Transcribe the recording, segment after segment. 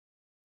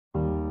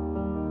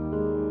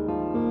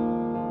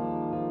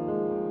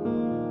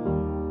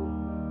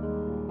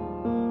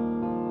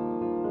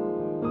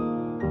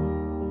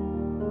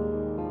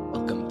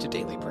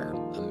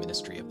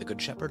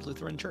Good Shepherd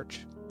Lutheran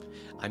Church.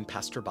 I'm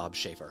Pastor Bob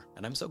Schaefer,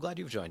 and I'm so glad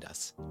you've joined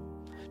us.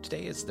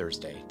 Today is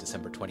Thursday,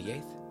 December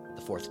 28th,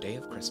 the fourth day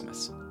of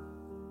Christmas.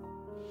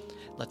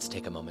 Let's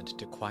take a moment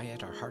to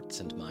quiet our hearts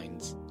and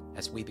minds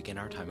as we begin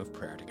our time of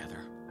prayer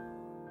together.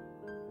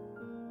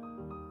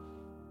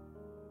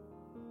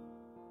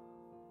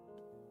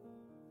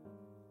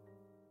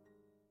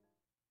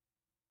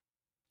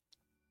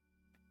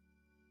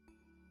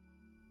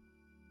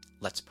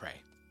 Let's pray.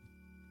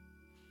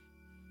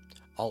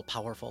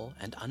 All-powerful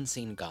and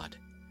unseen God,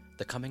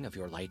 the coming of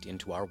your light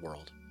into our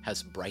world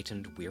has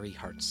brightened weary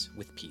hearts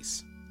with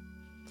peace.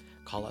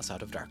 Call us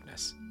out of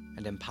darkness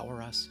and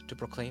empower us to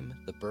proclaim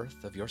the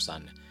birth of your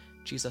Son,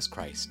 Jesus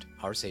Christ,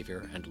 our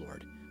Savior and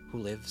Lord, who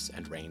lives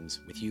and reigns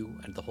with you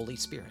and the Holy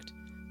Spirit,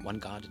 one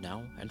God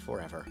now and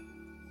forever.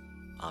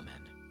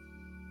 Amen.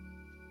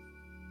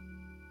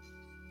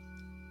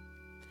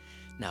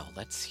 Now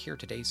let's hear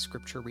today's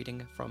scripture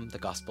reading from the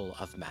Gospel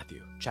of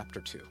Matthew,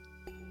 chapter 2.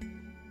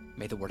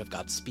 May the word of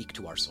God speak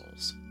to our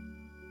souls.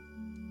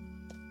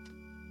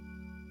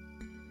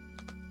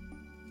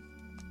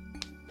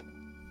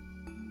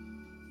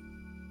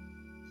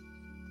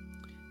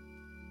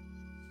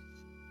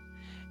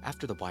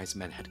 After the wise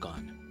men had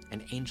gone,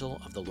 an angel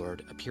of the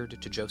Lord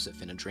appeared to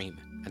Joseph in a dream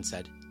and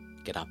said,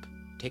 "Get up,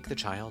 take the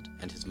child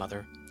and his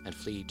mother, and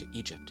flee to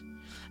Egypt,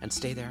 and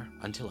stay there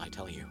until I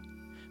tell you,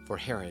 for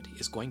Herod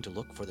is going to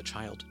look for the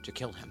child to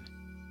kill him."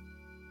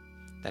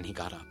 Then he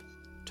got up,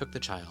 took the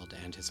child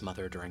and his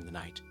mother during the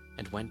night,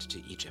 and went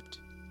to Egypt.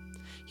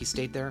 He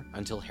stayed there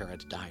until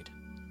Herod died.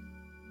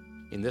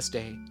 In this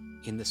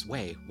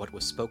way, what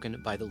was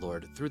spoken by the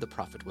Lord through the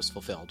prophet was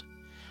fulfilled.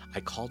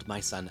 "I called my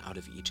son out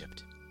of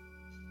Egypt."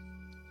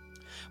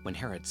 When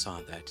Herod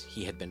saw that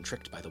he had been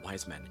tricked by the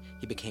wise men,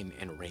 he became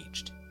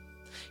enraged.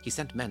 He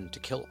sent men to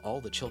kill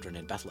all the children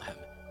in Bethlehem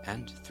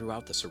and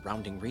throughout the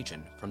surrounding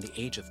region from the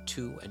age of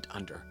 2 and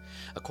under,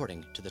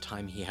 according to the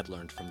time he had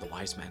learned from the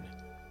wise men.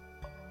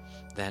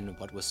 Then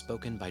what was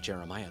spoken by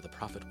Jeremiah the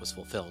prophet was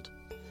fulfilled.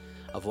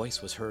 A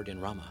voice was heard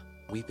in Ramah,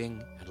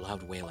 weeping and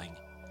loud wailing,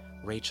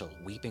 Rachel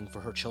weeping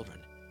for her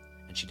children,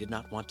 and she did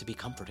not want to be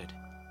comforted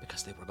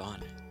because they were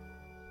gone.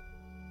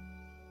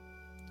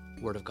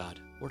 Word of God,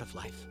 word of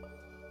life.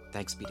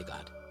 Thanks be to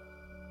God.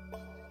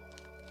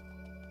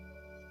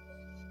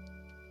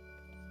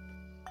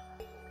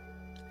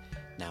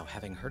 Now,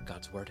 having heard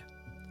God's word,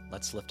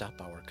 let's lift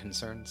up our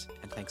concerns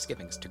and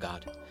thanksgivings to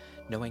God,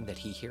 knowing that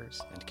He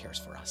hears and cares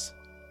for us.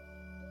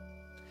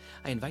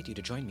 I invite you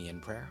to join me in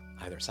prayer,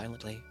 either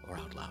silently or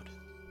out loud.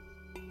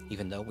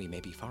 Even though we may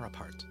be far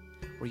apart,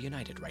 we're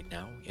united right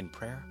now in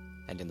prayer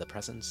and in the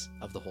presence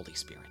of the Holy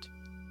Spirit.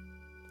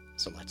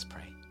 So let's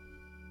pray.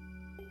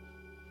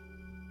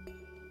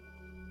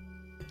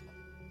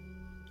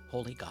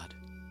 Holy God,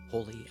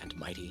 holy and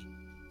mighty,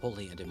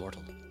 holy and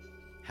immortal,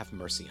 have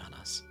mercy on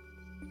us.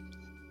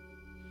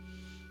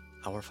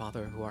 Our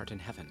Father who art in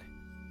heaven,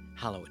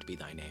 hallowed be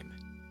thy name.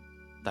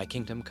 Thy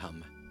kingdom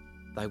come,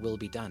 thy will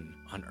be done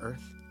on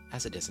earth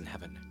as it is in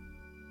heaven.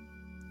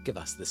 Give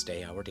us this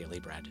day our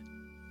daily bread,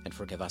 and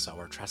forgive us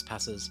our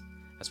trespasses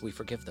as we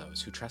forgive those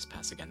who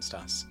trespass against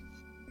us.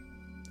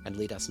 And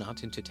lead us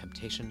not into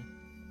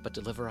temptation, but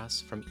deliver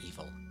us from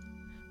evil.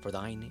 For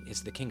thine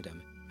is the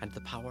kingdom, and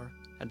the power,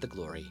 and the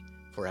glory,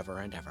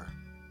 forever and ever.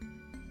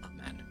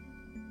 Amen.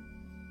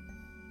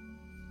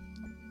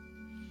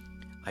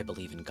 I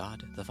believe in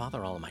God, the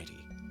Father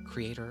Almighty,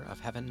 creator of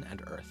heaven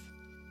and earth.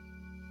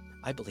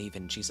 I believe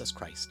in Jesus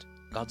Christ,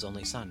 God's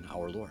only Son,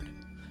 our Lord,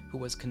 who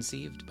was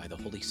conceived by the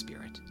Holy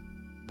Spirit,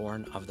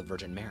 born of the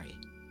Virgin Mary,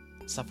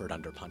 suffered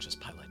under Pontius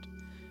Pilate,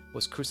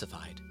 was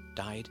crucified,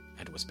 died,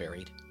 and was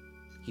buried.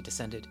 He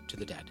descended to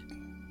the dead.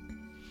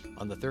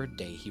 On the third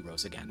day he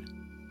rose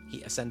again.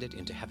 He ascended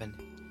into heaven.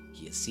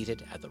 He is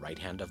seated at the right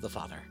hand of the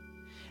Father,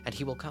 and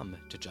he will come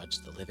to judge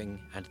the living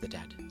and the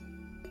dead.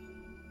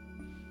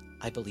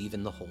 I believe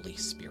in the Holy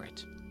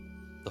Spirit,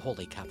 the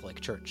Holy Catholic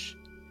Church,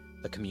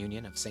 the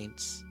communion of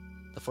saints,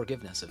 the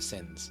forgiveness of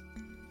sins,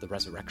 the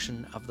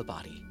resurrection of the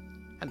body,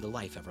 and the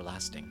life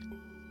everlasting.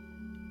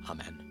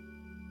 Amen.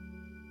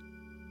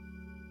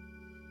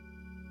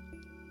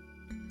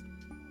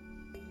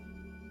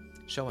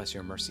 Show us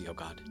your mercy, O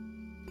God,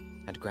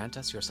 and grant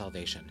us your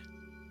salvation.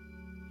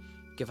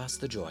 Give us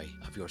the joy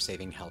of your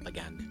saving help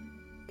again,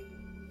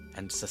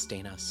 and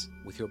sustain us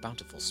with your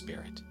bountiful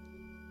Spirit.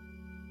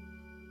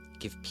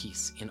 Give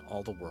peace in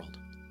all the world,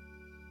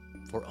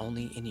 for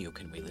only in you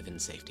can we live in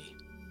safety.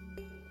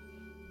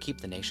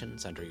 Keep the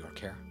nations under your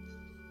care,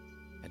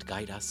 and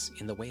guide us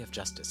in the way of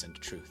justice and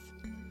truth.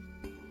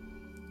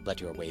 Let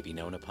your way be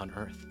known upon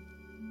earth,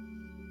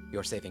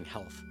 your saving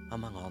health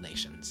among all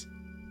nations.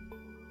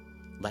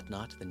 Let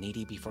not the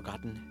needy be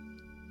forgotten,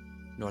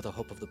 nor the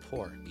hope of the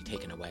poor be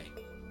taken away.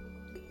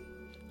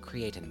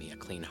 Create in me a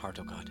clean heart,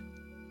 O God,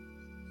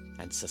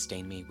 and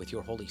sustain me with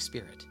your Holy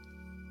Spirit.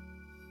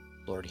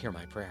 Lord, hear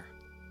my prayer,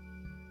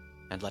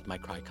 and let my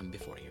cry come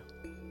before you.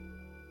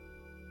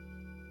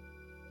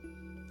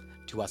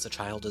 To us a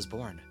child is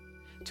born,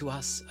 to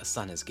us a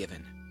son is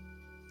given.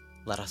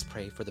 Let us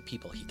pray for the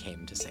people he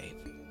came to save.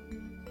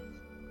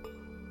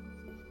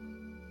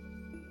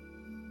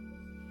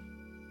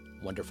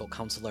 Wonderful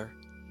Counselor,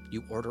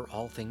 you order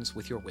all things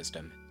with your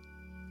wisdom.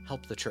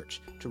 Help the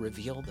Church to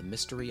reveal the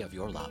mystery of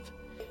your love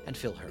and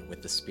fill her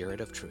with the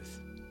Spirit of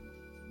truth.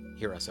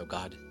 Hear us, O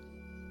God.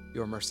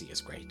 Your mercy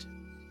is great.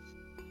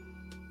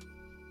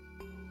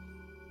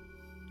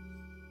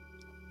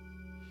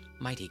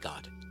 Mighty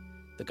God,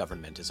 the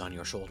government is on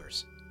your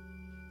shoulders.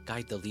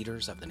 Guide the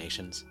leaders of the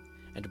nations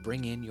and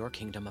bring in your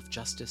kingdom of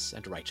justice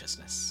and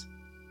righteousness.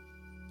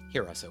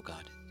 Hear us, O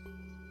God.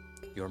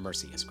 Your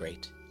mercy is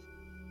great.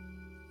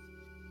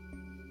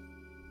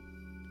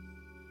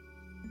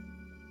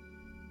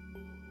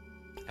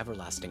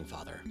 Everlasting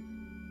Father,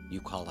 you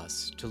call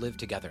us to live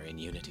together in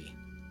unity.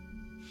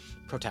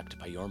 Protect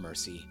by your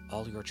mercy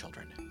all your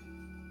children.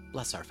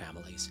 Bless our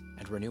families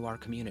and renew our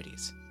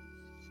communities.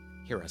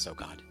 Hear us, O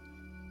God.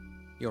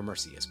 Your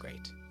mercy is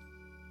great.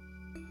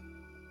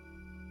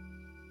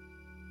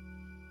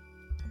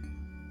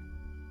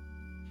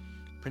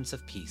 Prince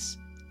of Peace,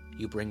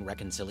 you bring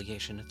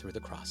reconciliation through the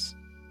cross.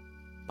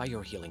 By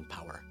your healing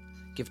power,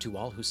 give to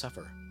all who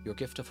suffer your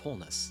gift of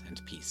wholeness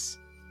and peace.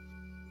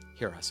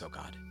 Hear us, O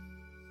God.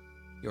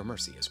 Your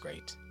mercy is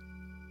great.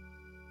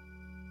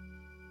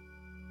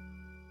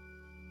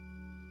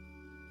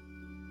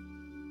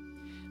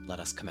 Let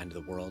us commend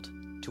the world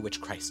to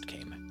which Christ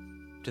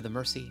came, to the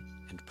mercy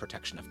and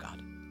protection of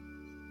God.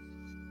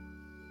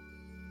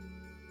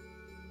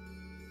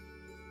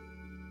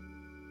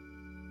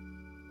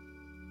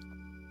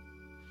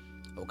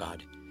 O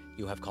God,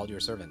 you have called your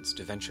servants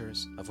to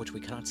ventures of which we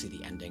cannot see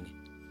the ending,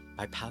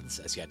 by paths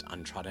as yet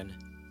untrodden,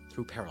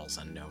 through perils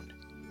unknown.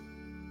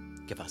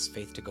 Give us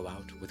faith to go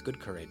out with good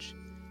courage,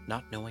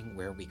 not knowing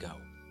where we go,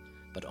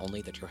 but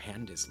only that your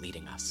hand is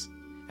leading us,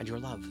 and your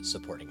love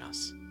supporting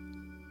us.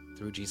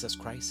 Through Jesus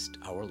Christ,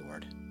 our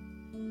Lord.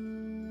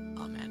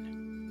 Amen.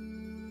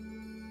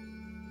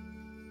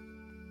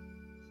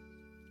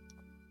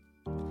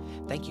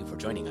 Thank you for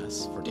joining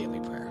us for Daily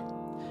Prayer.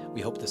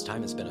 We hope this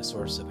time has been a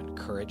source of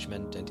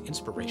encouragement and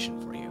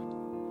inspiration for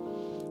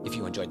you. If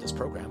you enjoyed this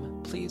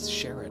program, please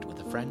share it with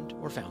a friend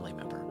or family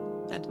member,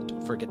 and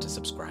don't forget to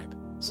subscribe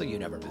so you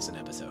never miss an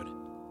episode.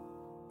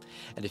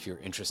 And if you're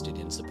interested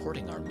in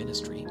supporting our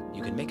ministry,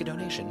 you can make a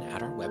donation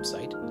at our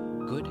website,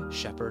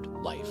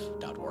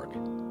 goodshepherdlife.org.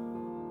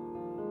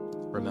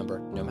 Remember,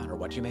 no matter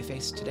what you may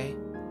face today,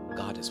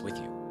 God is with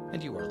you,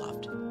 and you are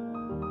loved.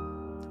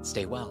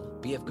 Stay well,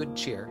 be of good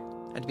cheer,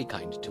 and be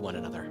kind to one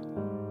another.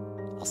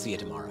 I'll see you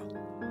tomorrow.